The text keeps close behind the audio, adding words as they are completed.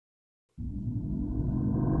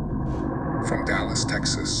From Dallas,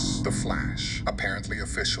 Texas, The Flash, apparently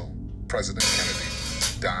official. President Kennedy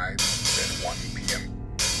died at 1 p.m.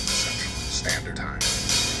 Central Standard Time.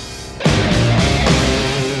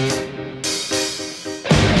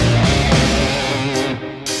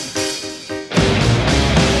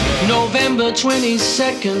 November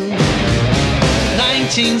 22nd,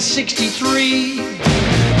 1963.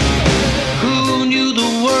 Who knew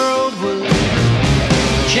the world would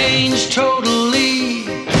change totally?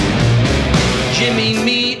 Jimmy,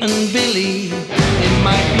 me, and Billy in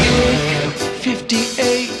my Buick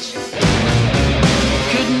 58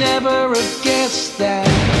 could never have guessed that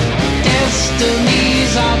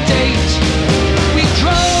destiny's our date. We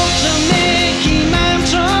drove to Mickey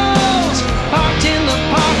Mantle's, parked in the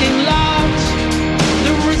parking lot.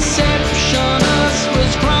 The receptionist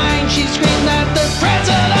was crying, she screamed that the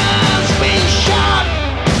president's been shot.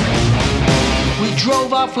 We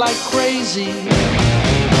drove off like crazy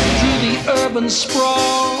through the urban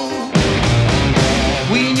sprawl.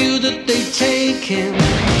 We knew that they'd take him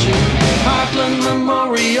to Parkland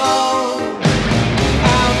Memorial.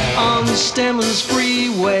 Out on Stemmons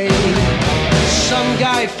Freeway, some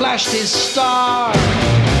guy flashed his star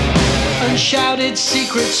and shouted,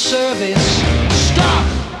 "Secret Service, stop!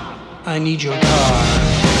 I need your car."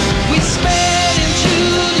 We sped into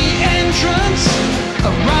the entrance,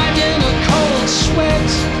 arrived in a cold sweat.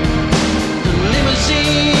 The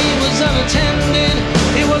limousine was unattended.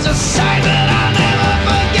 It was a sight that I'll never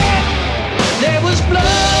forget. There was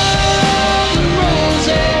blood and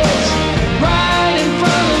roses right in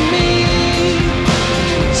front of me.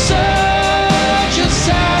 Such a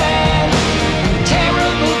sad and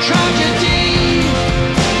terrible tragedy.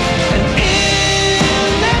 And in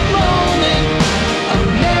that moment,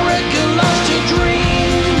 America lost her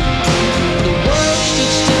dream. The world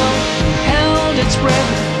stood still, held its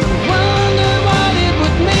breath, and wondered what it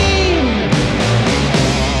would mean.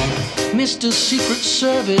 Mr. Secret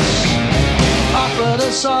Service offered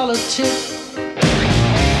us all a tip.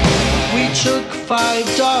 We took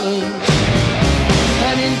 $5,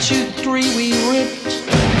 and into 3 we ripped,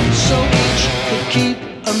 so each could keep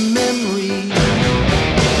a memory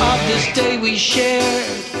of this day we shared.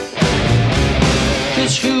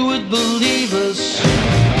 'Cause who would believe us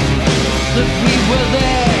that we were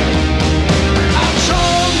there? I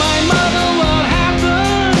told my mother what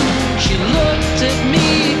happened. She looked at me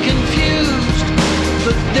confused,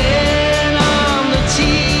 but then on the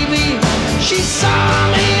TV she saw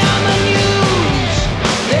me on the news.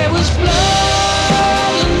 There was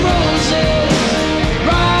blood and roses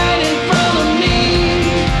right in front of me.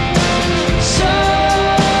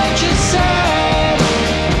 Such a sad,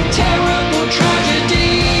 terrible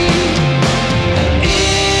tragedy. And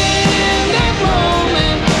in that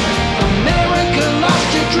moment, America lost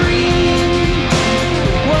her dream.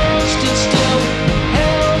 The world stood still,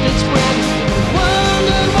 held its breath, and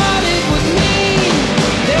wondered what it would mean.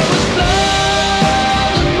 There was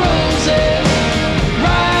blood and roses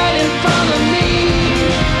right in front of me.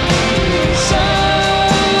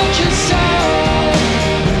 Such a sad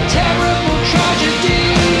and terrible tragedy.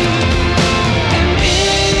 And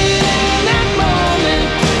in that moment,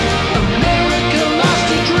 America lost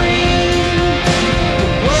her dream. The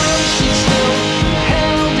world stood still,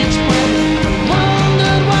 held its breath, and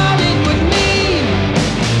wondered what it would mean.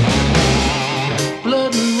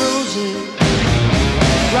 Blood and roses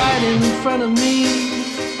right in front of me.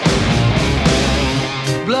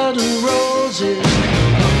 Blood and roses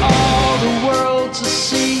for all the world to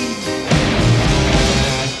see.